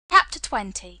Chapter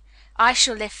 20 I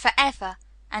Shall Live for Ever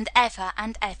and Ever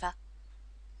and Ever.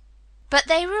 But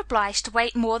they were obliged to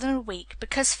wait more than a week,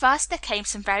 because first there came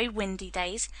some very windy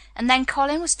days, and then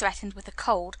Colin was threatened with a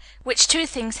cold, which two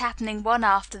things happening one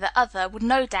after the other would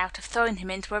no doubt have thrown him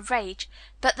into a rage,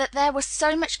 but that there was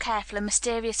so much careful and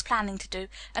mysterious planning to do,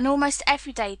 and almost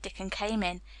every day Dickon came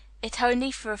in, it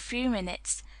only for a few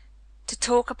minutes, to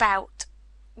talk about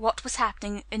what was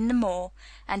happening in the moor,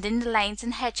 and in the lanes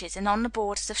and hedges, and on the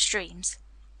borders of streams.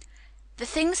 The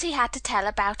things he had to tell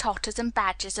about otters and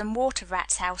badgers and water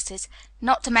rats' houses,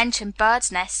 not to mention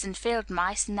birds' nests and field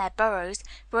mice and their burrows,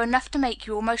 were enough to make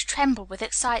you almost tremble with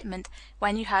excitement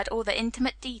when you heard all the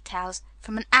intimate details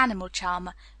from an animal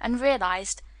charmer, and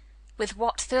realized with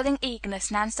what thrilling eagerness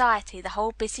and anxiety the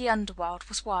whole busy underworld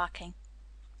was working.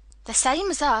 "The same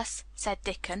as us," said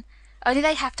Dickon, "only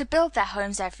they have to build their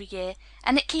homes every year,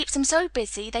 and it keeps them so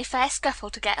busy they fair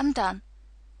scuffle to get 'em done."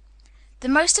 The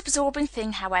most absorbing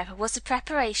thing, however, was the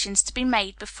preparations to be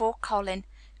made before Colin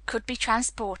could be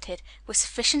transported with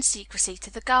sufficient secrecy to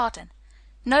the garden.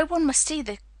 No one must see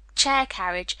the chair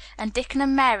carriage, and Dickon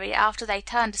and Mary, after they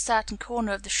turned a certain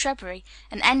corner of the shrubbery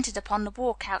and entered upon the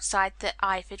walk outside the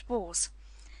ivied walls.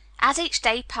 As each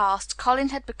day passed, Colin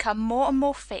had become more and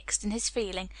more fixed in his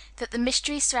feeling that the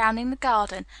mystery surrounding the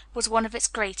garden was one of its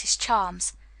greatest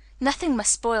charms. Nothing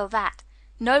must spoil that.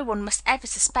 No one must ever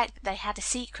suspect that they had a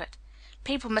secret.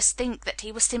 People must think that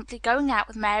he was simply going out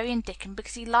with Mary and Dickon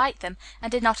because he liked them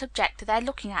and did not object to their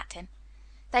looking at him.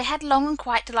 They had long and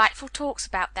quite delightful talks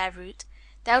about their route.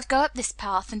 They would go up this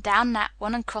path and down that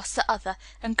one and cross the other,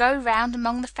 and go round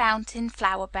among the fountain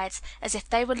flower beds as if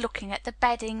they were looking at the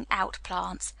bedding out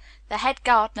plants the head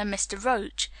gardener, Mr.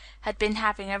 Roach, had been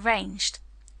having arranged.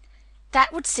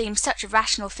 That would seem such a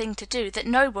rational thing to do that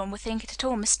no one would think it at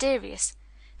all mysterious.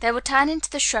 They would turn into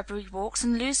the shrubbery walks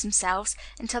and lose themselves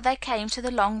until they came to the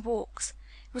long walks.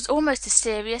 It was almost as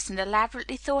serious and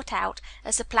elaborately thought out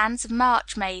as the plans of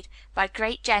march made by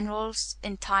great generals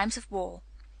in times of war.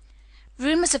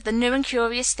 Rumors of the new and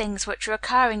curious things which were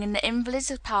occurring in the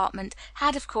invalid's apartment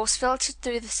had, of course, filtered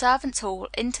through the servants' hall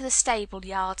into the stable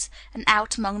yards and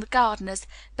out among the gardeners,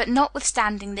 but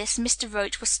notwithstanding this, Mr.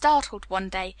 Roach was startled one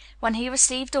day when he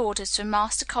received orders from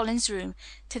Master Colin's room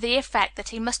to the effect that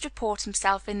he must report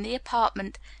himself in the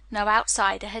apartment no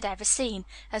outsider had ever seen,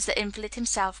 as the invalid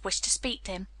himself wished to speak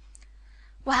to him.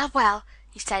 "Well, well,"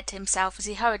 he said to himself as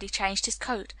he hurriedly changed his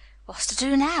coat, "what's to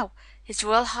do now? His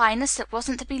Royal Highness that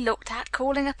wasn't to be looked at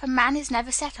calling up a man he's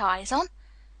never set eyes on."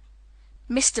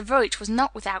 Mr. Roach was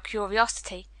not without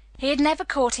curiosity. He had never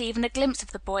caught even a glimpse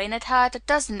of the boy, and had heard a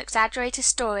dozen exaggerated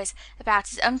stories about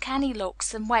his uncanny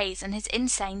looks and ways and his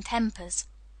insane tempers.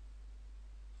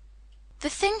 The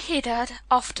thing he had heard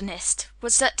oftenest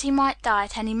was that he might die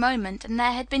at any moment, and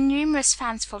there had been numerous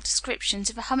fanciful descriptions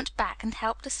of a humped back and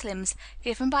helpless limbs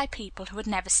given by people who had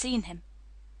never seen him.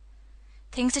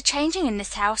 "Things are changing in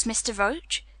this house, Mr.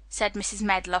 Roach," said Mrs.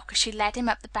 Medlock as she led him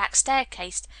up the back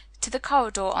staircase to the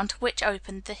corridor onto which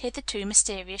opened the hitherto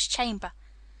mysterious chamber.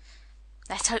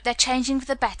 "Let's hope they're changing for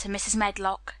the better, Mrs.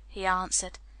 Medlock," he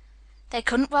answered. "They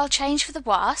couldn't well change for the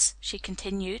worse," she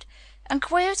continued, "and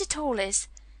queer as it all is,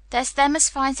 there's them as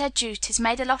finds their duties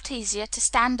made a lot easier to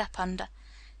stand up under.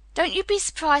 Don't you be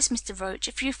surprised, Mr. Roach,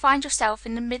 if you find yourself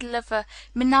in the middle of a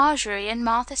menagerie and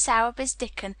Martha Sowerby's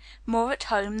Dickon more at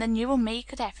home than you or me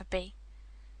could ever be."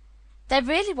 There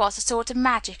really was a sort of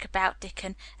magic about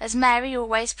Dickon, as Mary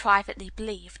always privately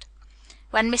believed.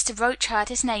 When Mr. Roach heard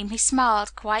his name he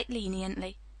smiled quite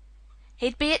leniently.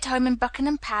 "He'd be at home in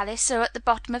Buckingham Palace or at the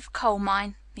bottom of a coal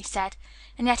mine," he said,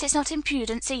 "and yet it's not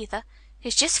impudence either.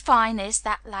 He's just fine, is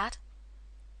that lad."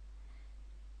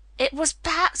 It was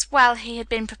perhaps well he had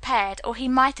been prepared, or he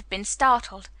might have been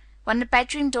startled. When the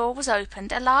bedroom door was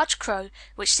opened, a large crow,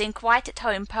 which seemed quite at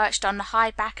home perched on the high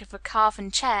back of a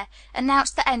carven chair,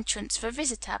 announced the entrance of a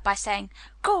visitor by saying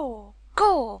 "Caw,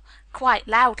 caw," quite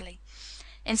loudly.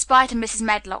 In spite of Mrs.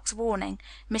 Medlock's warning,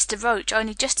 Mr. Roach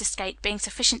only just escaped being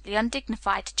sufficiently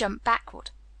undignified to jump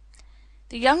backward.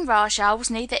 The young Rajah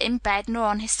was neither in bed nor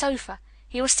on his sofa.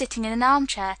 He was sitting in an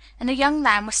armchair, and a young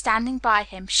lamb was standing by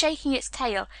him, shaking its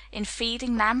tail in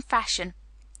feeding lamb fashion,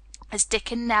 as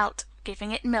Dickon knelt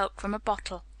giving it milk from a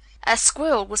bottle. A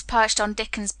squirrel was perched on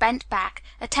Dickon's bent back,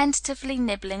 attentively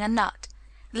nibbling a nut.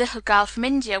 The little girl from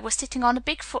India was sitting on a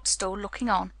big footstool looking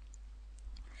on.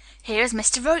 "Here is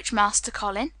Mr. Roach, Master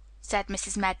Colin," said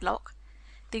Mrs. Medlock.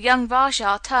 The young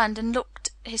Rajah turned and looked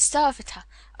his servitor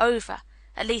over.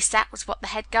 At least that was what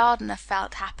the head gardener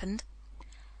felt happened.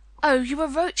 "Oh, you are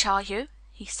Roach, are you?"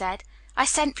 he said. "I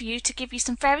sent for you to give you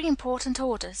some very important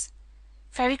orders."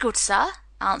 "Very good, sir,"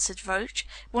 answered Roach,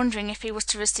 wondering if he was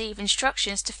to receive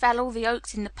instructions to fell all the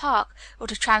oaks in the park or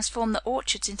to transform the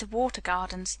orchards into water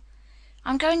gardens.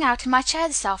 "I'm going out in my chair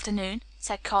this afternoon,"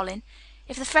 said Colin.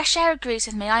 "If the fresh air agrees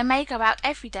with me, I may go out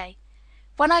every day.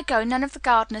 When I go, none of the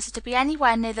gardeners are to be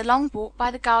anywhere near the long walk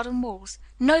by the garden walls.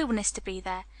 No one is to be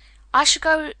there. I shall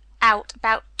go out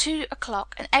about 2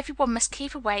 o'clock, and every one must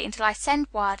keep away until I send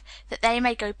word that they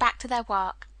may go back to their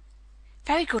work."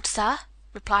 "Very good, sir,"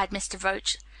 replied Mr.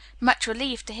 Roach, much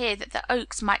relieved to hear that the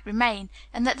oaks might remain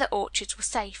and that the orchards were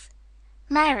safe.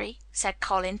 "Mary," said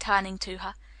Colin, turning to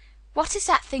her, "what is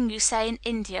that thing you say in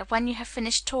India when you have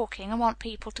finished talking and want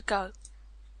people to go?"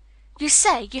 "You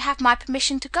say you have my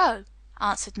permission to go,"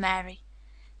 answered Mary.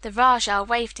 The Rajah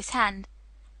waved his hand.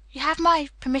 "You have my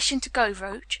permission to go,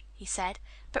 Roach," he said,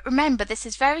 "but remember this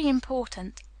is very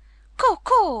important." "Caw,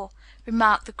 caw,"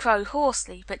 remarked the crow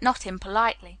hoarsely, but not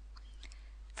impolitely.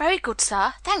 "Very good,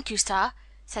 sir. Thank you, sir,"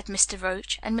 said Mr.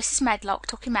 Roach, and Mrs. Medlock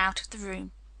took him out of the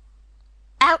room.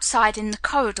 Outside in the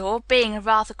corridor, being a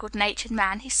rather good-natured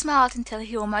man, he smiled until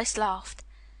he almost laughed.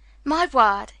 "My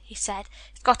word," he said,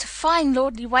 "he's got a fine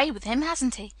lordly way with him,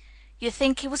 hasn't he? You'd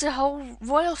think he was a whole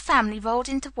royal family rolled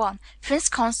into one, Prince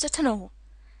Consort and all."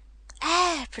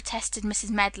 Protested Mrs.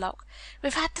 Medlock.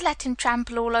 "We've had to let him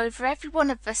trample all over every one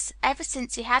of us ever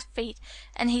since he had feet,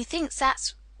 and he thinks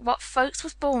that's what folks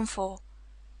was born for."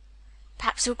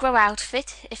 "Perhaps he'll grow out of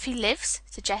it if he lives,"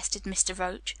 suggested Mr.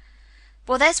 Roach.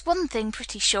 "Well, there's one thing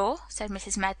pretty sure," said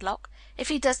Mrs. Medlock. "If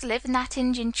he does live and that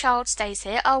Indian child stays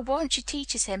here, I'll warrant she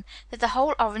teaches him that the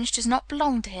whole orange does not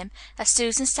belong to him, as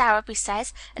Susan Sowerby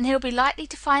says, and he'll be likely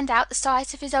to find out the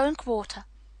size of his own quarter."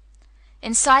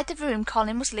 Inside the room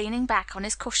Colin was leaning back on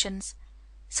his cushions.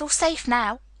 "It's all safe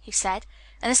now," he said,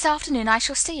 "and this afternoon I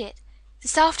shall see it.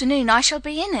 This afternoon I shall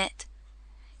be in it."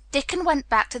 Dickon went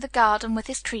back to the garden with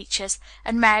his creatures,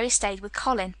 and Mary stayed with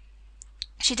Colin.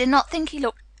 She did not think he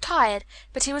looked tired,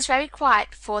 but he was very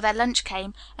quiet before their lunch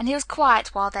came, and he was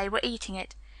quiet while they were eating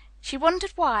it. She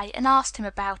wondered why, and asked him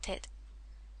about it.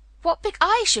 "What big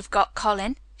eyes you've got,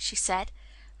 Colin," she said.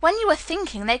 "When you are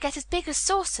thinking they get as big as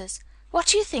saucers.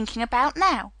 What are you thinking about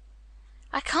now?"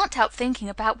 "I can't help thinking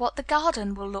about what the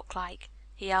garden will look like,"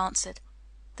 he answered.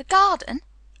 "The garden?"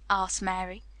 asked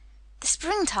Mary. "The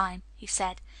springtime," he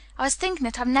said. "I was thinking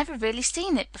that I've never really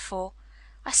seen it before.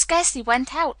 I scarcely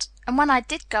went out, and when I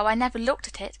did go I never looked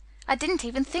at it. I didn't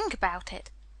even think about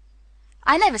it."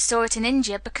 "I never saw it in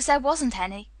India because there wasn't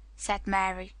any," said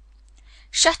Mary.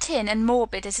 Shut in and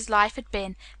morbid as his life had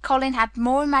been, Colin had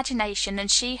more imagination than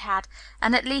she had,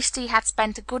 and at least he had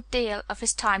spent a good deal of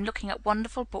his time looking at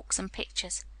wonderful books and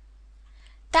pictures.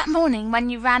 "That morning when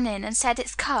you ran in and said,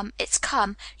 'It's come, it's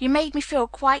come,' you made me feel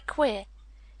quite queer.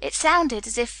 It sounded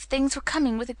as if things were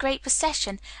coming with a great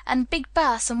procession, and big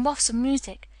bursts and wafts of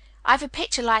music. I've a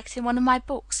picture like it in one of my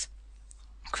books.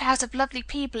 Crowds of lovely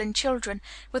people and children,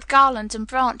 with garlands and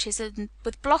branches and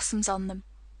with blossoms on them.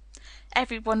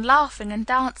 Everyone laughing and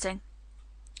dancing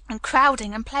and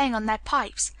crowding and playing on their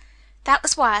pipes. That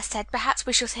was why I said perhaps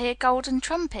we shall hear golden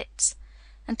trumpets,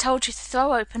 and told you to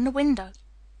throw open the window."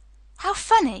 "How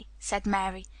funny," said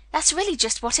Mary. "That's really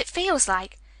just what it feels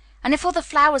like. And if all the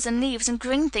flowers and leaves and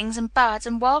green things and birds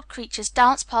and wild creatures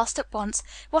danced past at once,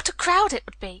 what a crowd it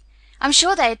would be. I'm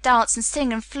sure they'd dance and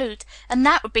sing and flute, and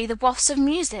that would be the wafts of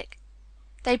music."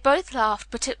 They both laughed,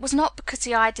 but it was not because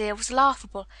the idea was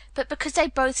laughable, but because they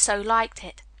both so liked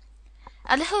it.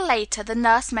 A little later the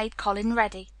nurse made Colin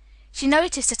ready. She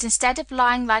noticed that instead of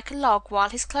lying like a log while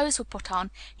his clothes were put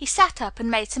on, he sat up and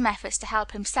made some efforts to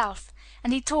help himself,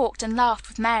 and he talked and laughed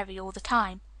with Mary all the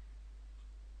time.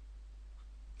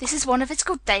 "This is one of his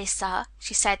good days, sir,"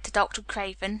 she said to Dr.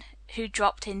 Craven, who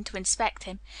dropped in to inspect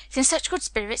him. "He's in such good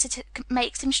spirits that it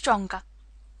makes him stronger."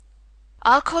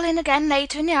 "I'll call in again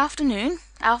later in the afternoon,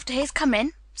 after he has come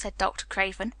in," said Dr.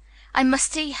 Craven. "I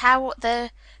must see how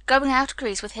the going out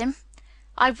agrees with him.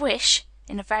 I wish,"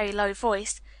 in a very low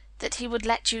voice, "that he would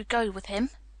let you go with him."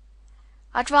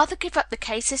 "I'd rather give up the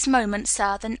case this moment,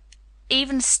 sir, than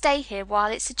even stay here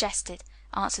while it's suggested,"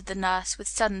 answered the nurse with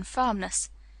sudden firmness.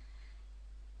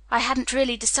 "I hadn't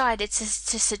really decided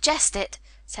to suggest it,"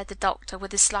 said the doctor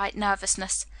with a slight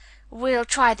nervousness. "We'll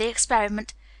try the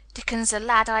experiment. Dickon's a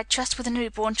lad I'd trust with a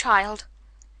newborn child."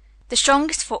 The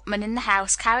strongest footman in the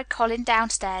house carried Colin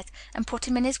downstairs and put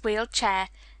him in his wheeled chair,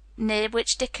 near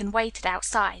which Dickon waited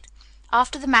outside.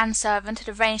 After the manservant had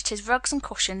arranged his rugs and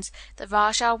cushions, the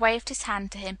Rajah waved his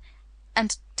hand to him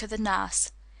and to the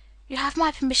nurse. "You have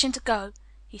my permission to go,"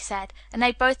 he said, and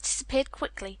they both disappeared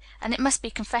quickly, and it must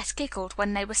be confessed giggled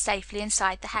when they were safely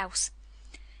inside the house.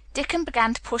 Dickon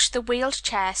began to push the wheeled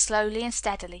chair slowly and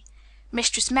steadily.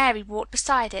 Mistress Mary walked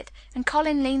beside it, and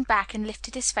Colin leaned back and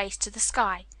lifted his face to the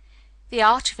sky. The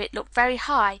arch of it looked very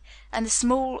high, and the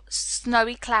small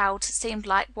snowy clouds seemed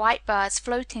like white birds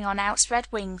floating on outspread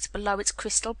wings below its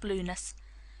crystal blueness.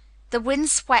 The wind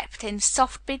swept in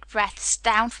soft big breaths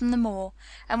down from the moor,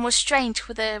 and was strange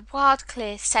with a wild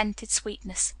clear scented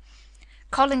sweetness.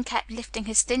 Colin kept lifting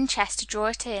his thin chest to draw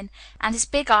it in, and his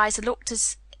big eyes looked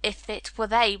as if it were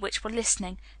they which were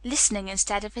listening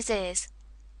instead of his ears.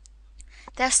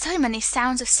 "There are so many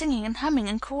sounds of singing and humming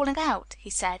and calling out," he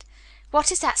said.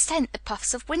 "What is that scent the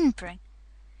puffs of wind bring?"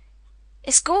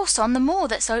 "It's gorse on the moor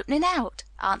that's opening out,"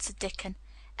 answered Dickon.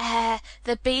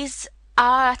 The bees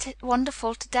are at it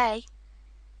wonderful to day."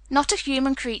 Not a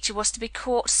human creature was to be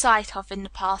caught sight of in the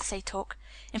paths they took.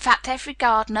 In fact, every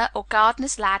gardener or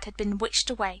gardener's lad had been witched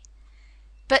away.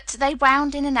 But they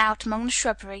wound in and out among the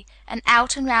shrubbery, and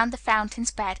out and round the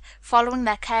fountain's bed, following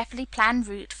their carefully planned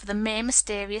route for the mere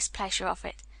mysterious pleasure of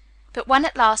it. But when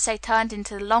at last they turned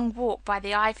into the long walk by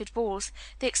the ivied walls,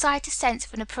 the excited sense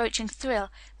of an approaching thrill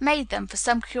made them, for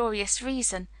some curious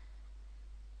reason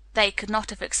they could not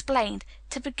have explained,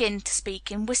 to begin to speak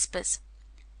in whispers.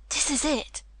 "This is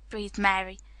it," breathed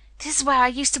Mary. "This is where I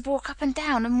used to walk up and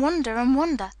down and wonder and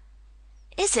wonder."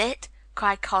 "Is it?"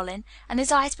 cried Colin, and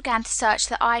his eyes began to search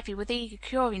the ivy with eager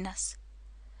curiousness.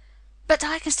 "But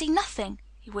I can see nothing,"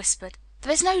 he whispered.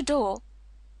 "There is no door."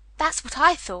 "That's what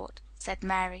I thought," said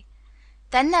Mary.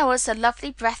 Then there was a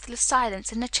lovely breathless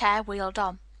silence, and the chair wheeled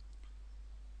on.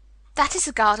 "That is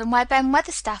the garden where Ben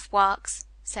Weatherstaff works,"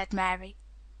 said Mary.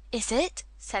 "Is it?"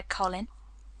 said Colin.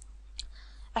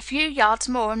 A few yards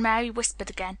more and Mary whispered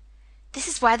again. "This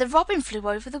is where the robin flew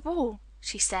over the wall,"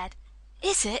 she said.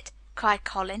 "Is it?" cried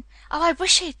Colin. "Oh, I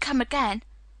wish he had come again."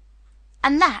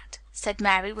 "And that," said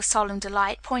Mary with solemn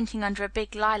delight, pointing under a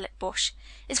big lilac bush,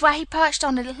 "is where he perched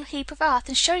on a little heap of earth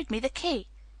and showed me the key."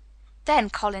 Then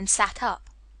Colin sat up.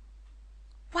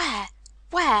 "Where?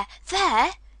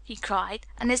 There?" he cried,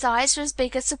 and his eyes were as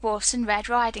big as the wolf's in Red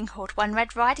Riding Hood when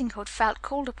Red Riding Hood felt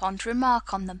called upon to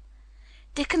remark on them.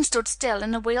 Dickon stood still,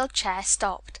 and the wheeled chair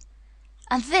stopped.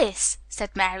 "And this,"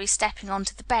 said Mary, stepping on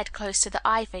to the bed close to the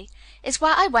ivy, "is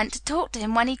where I went to talk to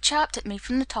him when he chirped at me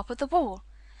from the top of the wall.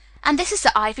 And this is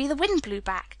the ivy the wind blew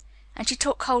back," and she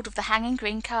took hold of the hanging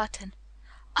green curtain.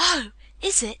 "Oh,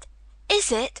 is it?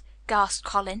 Is it?" gasped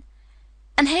Colin.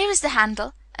 "And here is the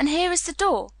handle, and here is the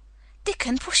door.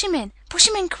 Dickon, push him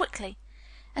in quickly."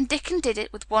 And Dickon did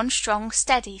it with one strong,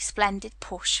 steady, splendid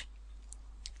push.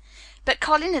 But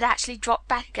Colin had actually dropped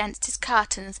back against his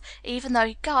curtains, even though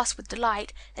he gasped with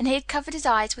delight, and he had covered his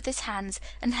eyes with his hands,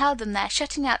 and held them there,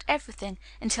 shutting out everything,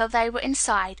 until they were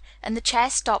inside, and the chair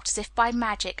stopped as if by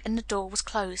magic, and the door was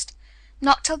closed.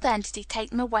 Not till then did he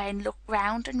take them away and look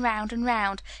round and round and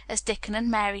round, as Dickon and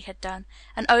Mary had done,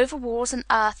 and over walls and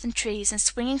earth and trees and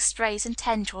swinging sprays and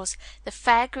tendrils the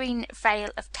fair green veil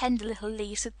of tender little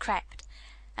leaves had crept,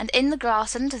 and in the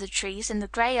grass under the trees, and the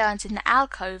grey urns in the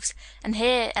alcoves, and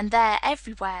here and there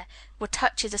everywhere, were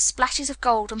touches of splashes of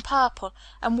gold and purple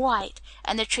and white,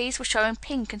 and the trees were showing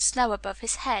pink and snow above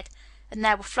his head, and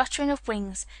there were fluttering of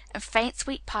wings, and faint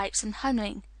sweet pipes and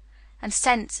humming, and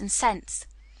scents,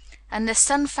 and the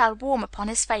sun fell warm upon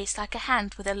his face like a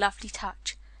hand with a lovely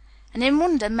touch. And in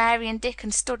wonder Mary and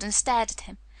Dickon stood and stared at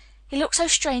him. He looked so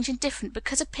strange and different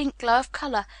because a pink glow of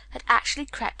colour had actually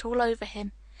crept all over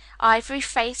him, ivory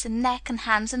face and neck and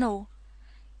hands and all.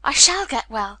 "I shall get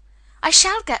well! I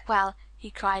shall get well!" he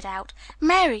cried out.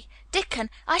 "Mary, Dickon,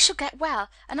 I shall get well,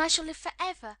 and I shall live for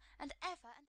ever and ever and